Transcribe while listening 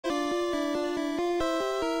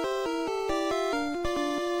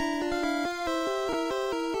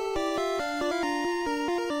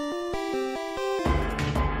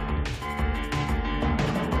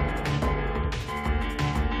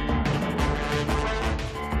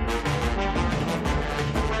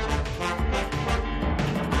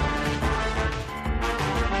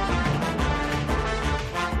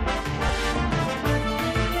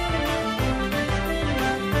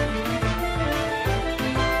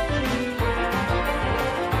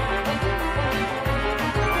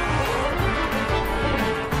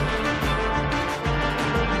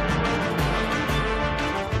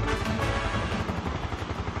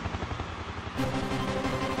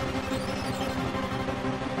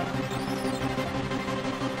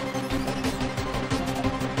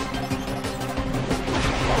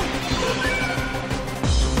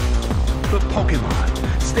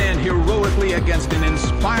Pokémon stand heroically against an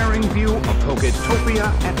inspiring view of Poketopia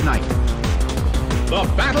at night. The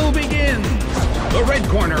battle begins! The red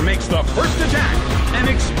corner makes the first attack, an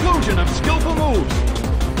explosion of skillful moves.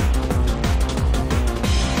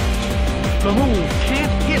 The move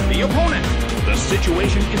can't hit the opponent. The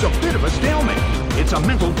situation is a bit of a stalemate. It's a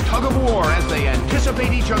mental tug of war as they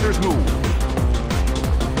anticipate each other's move.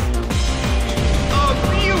 A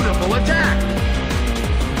beautiful attack!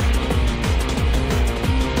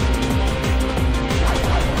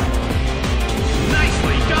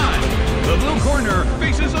 Nicely done! The blue corner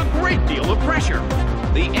faces a great deal of pressure.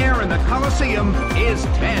 The air in the Colosseum is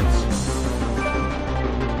tense.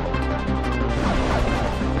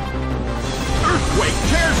 Earthquake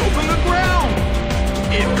tears open the ground!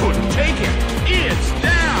 It couldn't take it! It's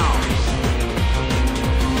down!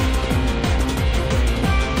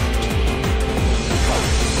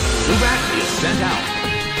 Zubat is sent out.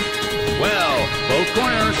 Well, both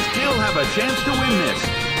corners still have a chance to win this.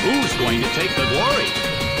 Who's going to take the glory?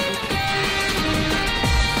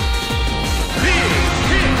 Big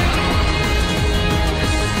hit!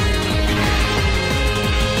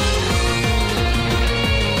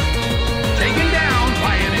 Taken down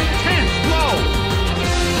by an intense blow.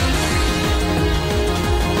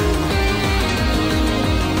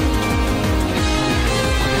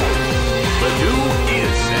 Budew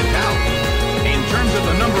is sent out. In terms of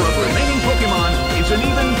the number of remaining Pokémon, it's an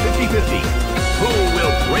even 50-50. Who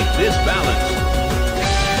will break this balance?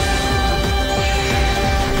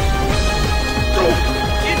 Oh,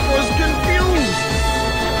 it was confused.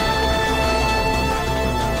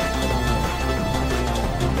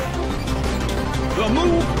 The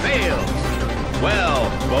move fails. Well,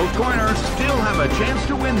 both corners still have a chance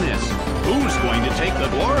to win this. Who's going to take the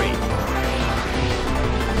glory?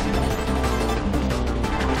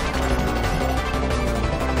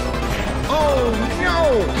 Oh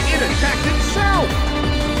no! It attacked itself!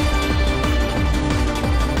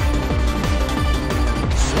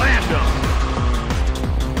 Slammed him!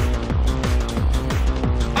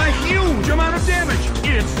 A huge amount of damage!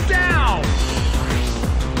 It's down!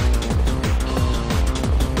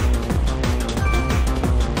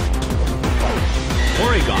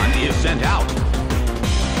 Porygon is sent out.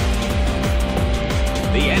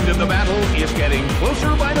 The end of the battle is getting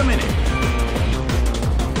closer by the minute.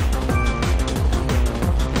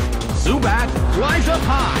 Zubat flies up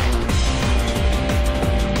high.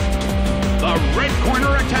 The red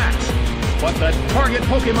corner attacks, but the target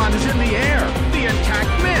Pokémon is in the air. The attack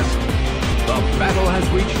missed. The battle has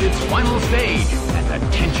reached its final stage, and the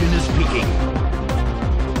tension is peaking.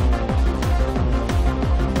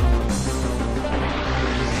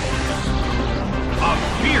 A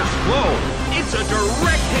fierce blow. It's a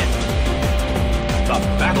direct hit. The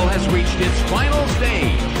battle has reached its final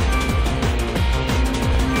stage.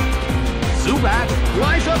 Zubat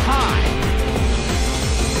flies up high.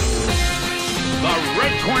 The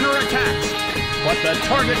red corner attacks, but the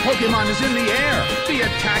target Pokémon is in the air. The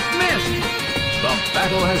attack missed. The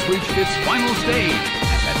battle has reached its final stage,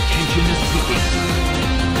 and the tension is peaking.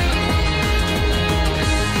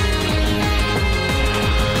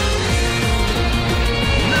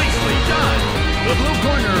 Nicely done! The blue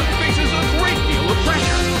corner faces a great deal of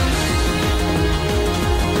pressure.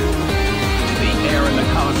 The air in the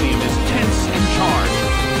Colosseum is tense and charged.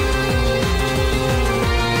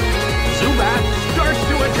 Zubat starts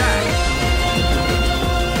to attack.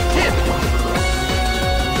 Hit!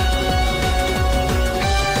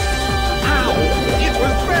 Ow! It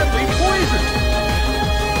was badly poisoned!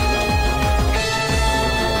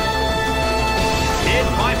 Hit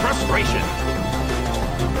by frustration.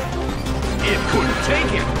 It couldn't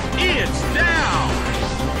take it. It's down!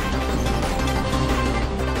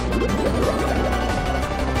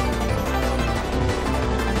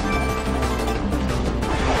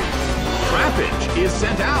 Trapinch is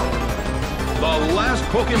sent out. The last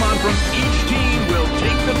Pokémon from each team will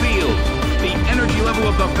take the field. The energy level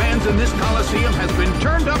of the fans in this Coliseum has been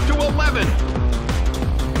turned up to 11.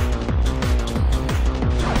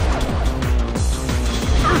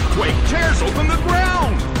 Earthquake tears open the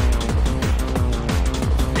ground.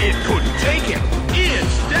 It couldn't take it.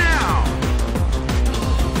 It's down.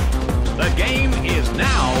 The game is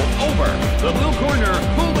now over. The blue corner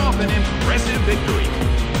pulled off an impressive victory.